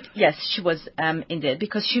 But yes, she was indeed,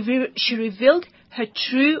 because she revealed her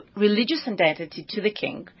true religious identity to the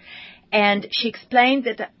king. And she explained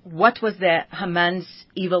that what was Haman's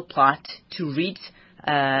evil plot to rid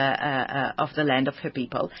of the land of her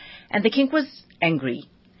people. And the king was angry.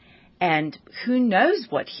 And who knows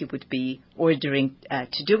what he would be ordering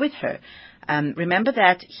to do with her. Remember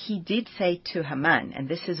that he did say to Haman, and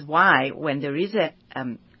this is why when there is a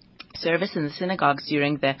service in the synagogues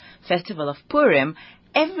during the festival of Purim,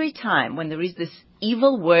 every time when there is this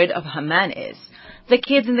evil word of Haman is, the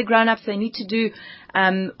kids and the grown-ups, they need to do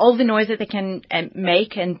all the noise that they can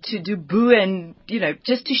make and to do boo and,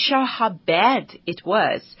 just to show how bad it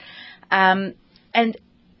was. And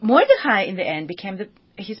Mordecai, in the end, became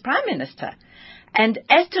his prime minister. And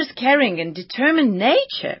Esther's caring and determined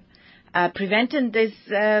nature prevented this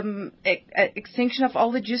extinction of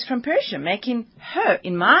all the Jews from Persia, making her,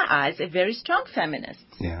 in my eyes, a very strong feminist.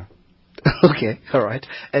 Yeah. Okay, all right.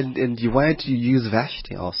 And you wanted to use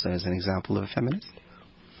Vashti also as an example of a feminist?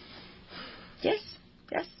 Yes.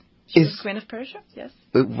 She was Queen of Persia, yes.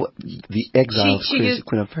 The exiled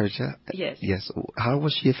Queen of Persia? Yes. Yes. How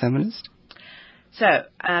was she a feminist? So,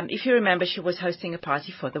 if you remember, she was hosting a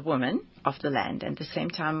party for the women of the land, and at the same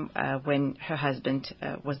time when her husband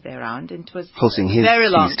was there around, and it was hosting his very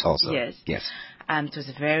long. Feast also. Yes. It was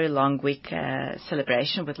a very long week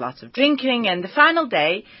celebration with lots of drinking, and the final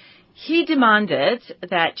day, he demanded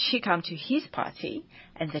that she come to his party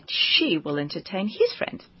and that she will entertain his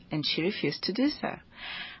friend, and she refused to do so.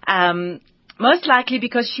 Most likely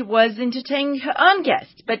because she was entertaining her own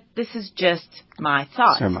guests. But this is just my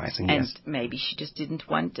thought. Surmising, and yes. Maybe she just didn't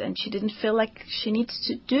want and she didn't feel like she needs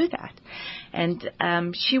to do that.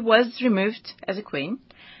 And she was removed as a queen,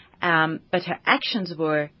 but her actions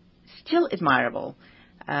were still admirable.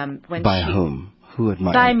 By whom? Who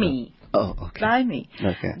admired By her? me. Oh, okay. By me.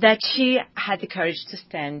 Okay. That she had the courage to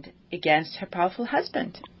stand against her powerful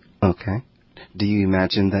husband. Okay. Do you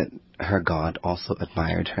imagine that her God also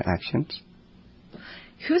admired her actions?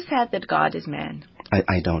 Who said that God is man?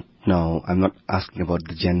 I don't know. I'm not asking about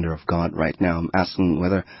the gender of God right now. I'm asking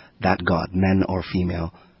whether that God, man or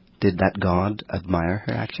female, did that God admire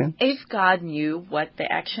her action? If God knew what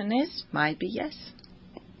the action is, might be yes.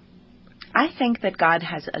 I think that God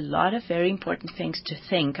has a lot of very important things to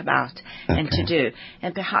think about and to do.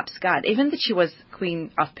 And perhaps God, even that she was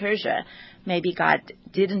Queen of Persia, maybe God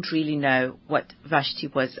didn't really know what Vashti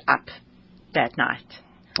was up that night.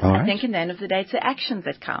 All right. I think in the end of the day, it's the actions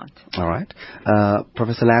that count. All right.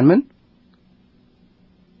 Professor Landman?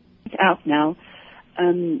 It's out now.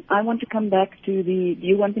 I want to come back to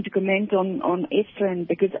you want me to comment on Esther, and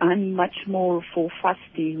because I'm much more for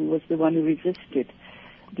Vashti, who was the one who resisted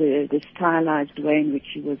the stylized way in which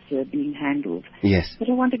she was being handled. Yes. But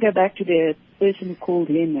I want to go back to the person who called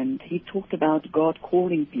in, and he talked about God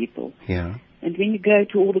calling people. Yeah. And when you go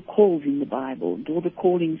to all the calls in the Bible, and all the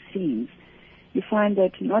calling scenes, you find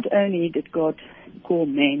that not only did God call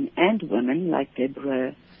men and women, like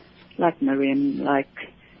Deborah, like Miriam,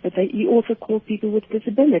 but he also called people with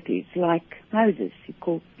disabilities, like Moses. He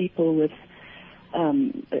called people with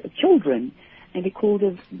children. And he called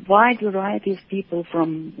a wide variety of people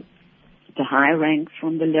from the high ranks,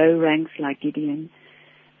 from the low ranks, like Gideon.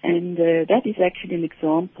 And that is actually an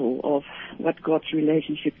example of what God's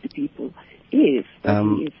relationship to people is.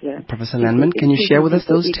 Professor Landman, can you share with us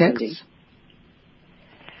those texts?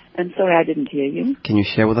 I'm sorry, I didn't hear you. Can you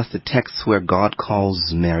share with us the texts where God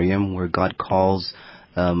calls Miriam, where God calls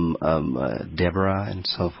Deborah, and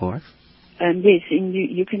so forth? Yes, and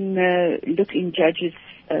you can look in Judges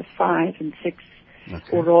 5 and 6,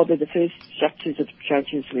 or rather the first chapters of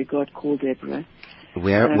Judges where God called Deborah.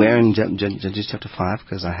 Where in Judges chapter 5?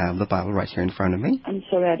 Because I have the Bible right here in front of me. I'm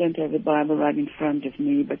sorry, I don't have the Bible right in front of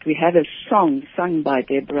me, but we have a song sung by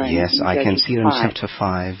Deborah. Yes, in I can Judges see it in chapter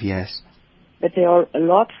 5, yes. But there are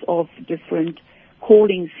lots of different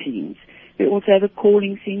calling scenes. We also have a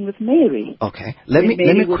calling scene with Mary. Okay. Let me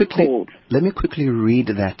quickly read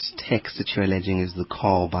that text that you're alleging is the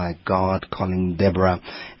call by God calling Deborah.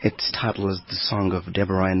 Its title is The Song of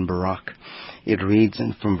Deborah and Barak. It reads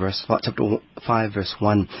from chapter 5, verse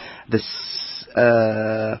 1.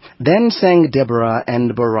 Then sang Deborah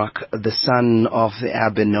and Barak, the son of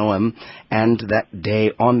Abinoam, on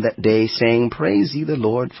that day, saying, Praise ye the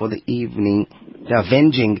Lord for the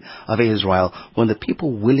avenging of Israel, when the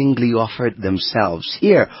people willingly offered themselves.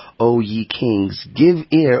 Hear, O ye kings, give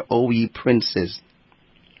ear, O ye princes.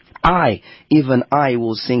 I, even I,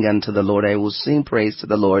 will sing unto the Lord. I will sing praise to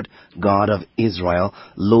the Lord, God of Israel.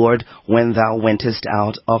 Lord, when thou wentest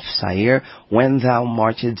out of Seir, when thou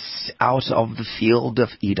marchedst out of the field of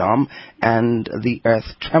Edom, and the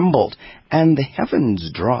earth trembled, and the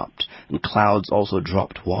heavens dropped, and clouds also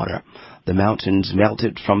dropped water. The mountains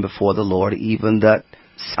melted from before the Lord, even the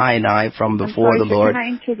Sinai from before the Lord. Can I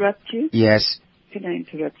interrupt you? Yes. Can I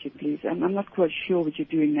interrupt you, please? I'm not quite sure what you're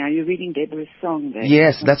doing now. You're reading Deborah's song there.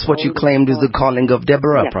 Yes, that's what you claimed is the calling of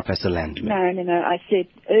Deborah, Professor Landman. No. I said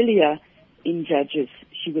earlier in Judges,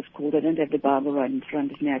 she was called. I don't have the Bible right in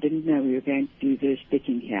front of me. I didn't know we were going to do verse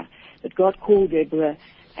picking here. But God called Deborah,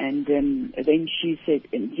 and then she said,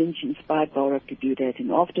 and then she inspired Barak to do that.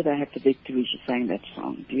 And after they had the victory, she sang that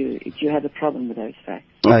song. Do you have a problem with those facts?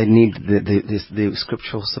 I need the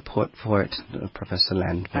scriptural support for it, Professor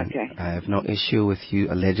Landman. Okay. I have no issue with you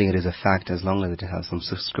alleging it as a fact as long as it has some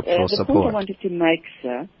scriptural support. The point I wanted to make,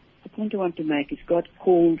 sir, is God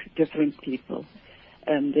called different people.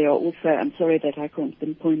 There are also, I'm sorry that I can't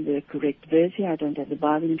pinpoint the correct verse here. I don't have the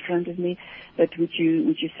Bible in front of me. But would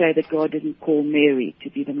you say that God didn't call Mary to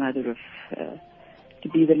be the mother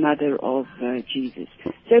of Jesus?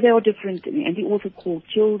 So there are different, and He also called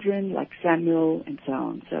children like Samuel and so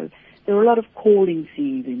on. So there are a lot of calling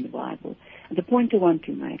scenes in the Bible. And the point I want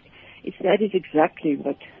to make is that is exactly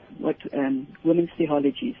what women's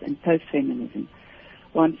theologies and post-feminism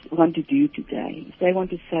want to do today. They want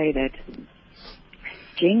to say that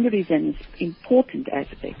gender is an important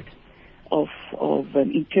aspect of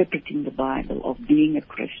interpreting the Bible, of being a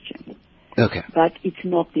Christian. Okay. But it's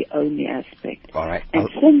not the only aspect. All right. And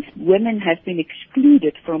since women have been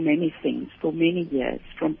excluded from many things for many years,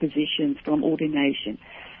 from positions, from ordination,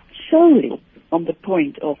 solely on the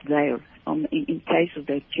point of in place of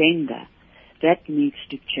their gender, that needs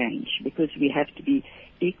to change, because we have to be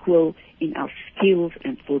equal in our skills,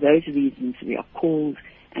 and for those reasons we are called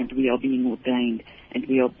and we are being ordained and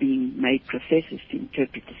we are being made professors to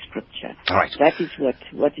interpret the scripture. All right. That is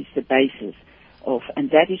what is the basis of, and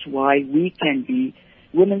that is why we can be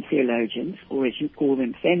women theologians, or as you call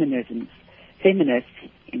them, feminists in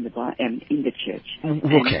the church,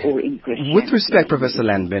 or in Christianity. With respect, Professor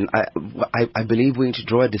Landman, I believe we need to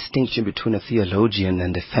draw a distinction between a theologian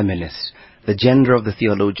and a feminist. The gender of the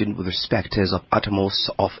theologian with respect is of uttermost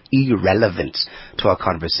of irrelevance to our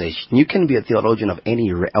conversation. You can be a theologian of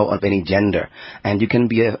any gender, and you can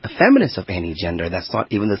be a feminist of any gender. That's not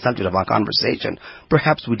even the subject of our conversation.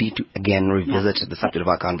 Perhaps we need to again revisit the subject of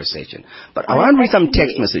our conversation. But I want to read some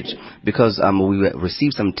text message, because we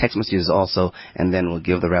received some text messages also, and then we'll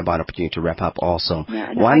give the rabbi an opportunity to wrap up also.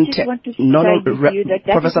 I just want to say to you that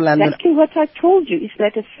Professor is exactly Landman, what I told you, is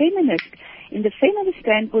that a feminist, in the feminist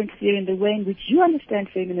standpoint theory, in the way in which you understand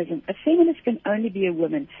feminism, a feminist can only be a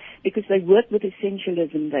woman, because they work with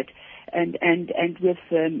essentialism and with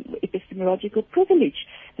epistemological privilege,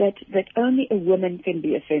 that only a woman can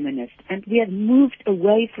be a feminist. And we have moved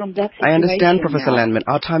away from that situation. I understand, Professor now. Landman.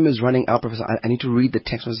 Our time is running out, Professor. I need to read the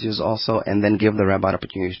text messages also, and then give the rabbi an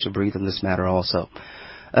opportunity to breathe on this matter also.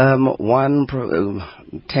 One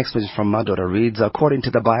text message from my daughter reads, according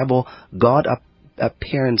to the Bible, God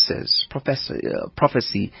appearances,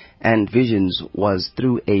 prophecy, and visions was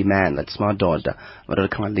through a man. That's my daughter. But I'll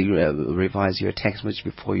kindly revise your text message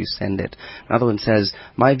before you send it. Another one says,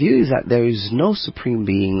 my view is that there is no supreme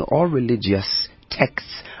being or religious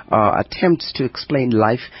texts are attempts to explain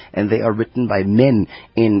life, and they are written by men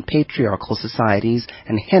in patriarchal societies,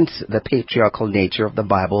 and hence the patriarchal nature of the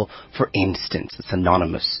Bible. For instance, it's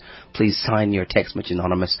anonymous. Please sign your text message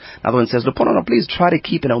anonymous. Another one says, Lupondwana, please try to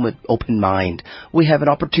keep an open mind. We have an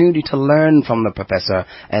opportunity to learn from the professor.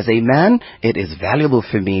 As a man, it is valuable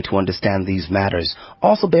for me to understand these matters.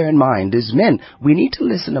 Also bear in mind, as men, we need to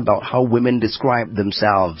listen about how women describe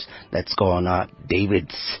themselves. Let's go on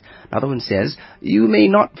David's. Another one says, you may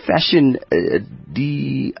not fashion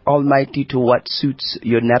the Almighty to what suits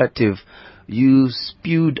your narrative. You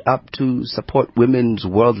spewed up to support women's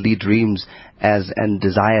worldly dreams and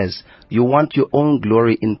desires. You want your own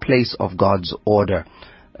glory in place of God's order.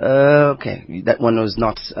 Okay, that one was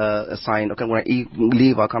not assigned. Okay, I'm going to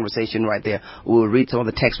leave our conversation right there. We'll read some of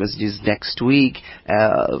the text messages next week.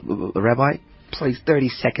 Rabbi, please, 30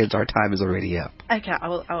 seconds. Our time is already up. Okay, I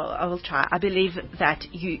will try. I believe that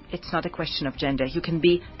it's not a question of gender. You can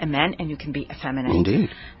be a man and you can be a feminist. Indeed.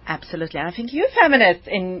 Absolutely. And I think you're feminist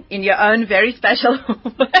in your own very special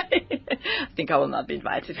way. I think I will not be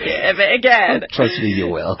invited here ever again. Trust me, you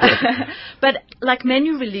will. But like many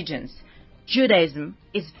religions, Judaism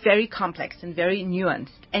is very complex and very nuanced.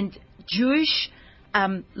 And Jewish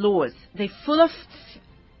laws, they're full of...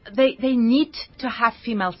 They need to have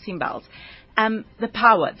female symbols. The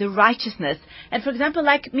power, the righteousness. And for example,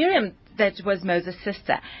 like Miriam, that was Moses'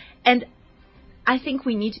 sister. And I think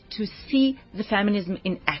we need to see the feminism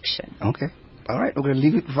in action. Okay. All right. We're going to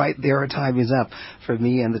leave it right there. Our time is up. For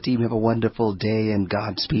me and the team, have a wonderful day, and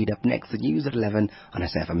Godspeed. Up next, the news at 11 on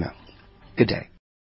SAfm. Good day.